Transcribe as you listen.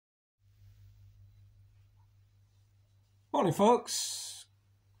Morning folks,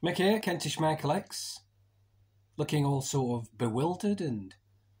 Mick here, Kentish Man Collects, looking all sort of bewildered and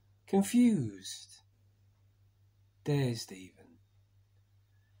confused, dazed even.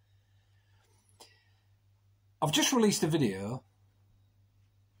 I've just released a video,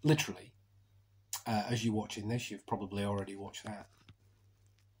 literally, as you're watching this, you've probably already watched that.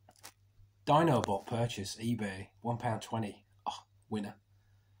 Dinobot purchase, eBay, £1.20, oh, winner.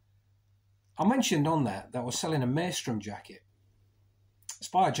 I mentioned on that I was selling a Maelstrom jacket. It's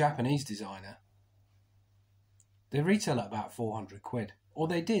by a Japanese designer. They retail at about 400 quid, or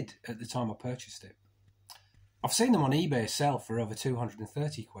they did at the time I purchased it. I've seen them on eBay sell for over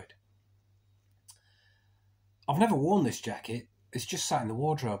 230 quid. I've never worn this jacket. It's just sat in the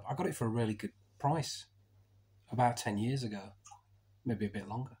wardrobe. I got it for a really good price about 10 years ago, maybe a bit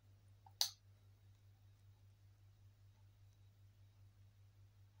longer.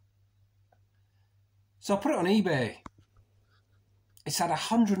 So I put it on eBay. It's had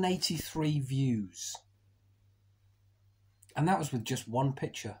 183 views. And that was with just one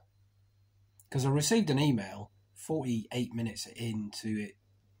picture. Because I received an email 48 minutes into it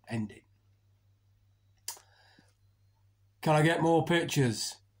ending. Can I get more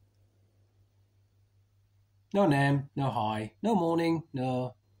pictures? No name, no hi, no morning,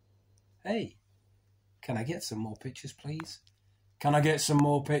 no. Hey, can I get some more pictures, please? Can I get some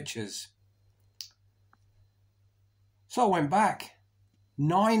more pictures? So I went back.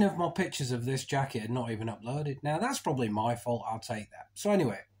 9 of my pictures of this jacket had not even uploaded. Now, that's probably my fault. I'll take that. So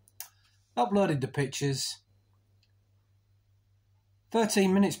anyway, uploaded the pictures.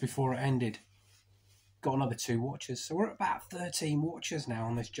 13 minutes before it ended. Got another 2 watches. So we're at about 13 watches now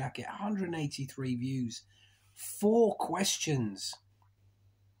on this jacket. 183 views. 4 questions.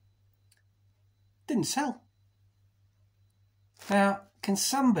 Didn't sell. Now, can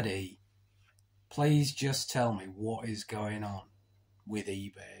somebody please just tell me what is going on with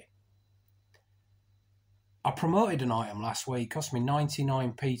eBay? I promoted an item last week. It cost me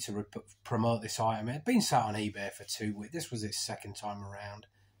 99p to promote this item. It had been sat on eBay for 2 weeks. This was its second time around.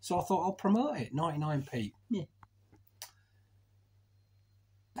 So I thought I'll promote it. 99p. Yeah.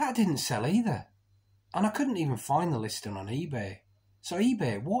 That didn't sell either. And I couldn't even find the listing on eBay. So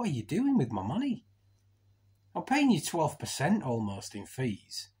eBay, what are you doing with my money? I'm paying you 12% almost in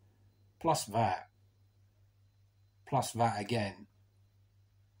fees. Plus VAT. Plus VAT again.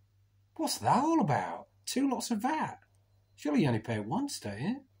 What's that all about? 2 lots of VAT. Surely you only pay once, don't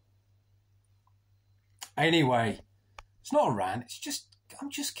you? Anyway, it's not a rant. It's just, I'm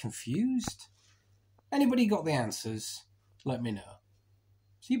just confused. Anybody got the answers? Let me know.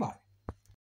 See you, bye.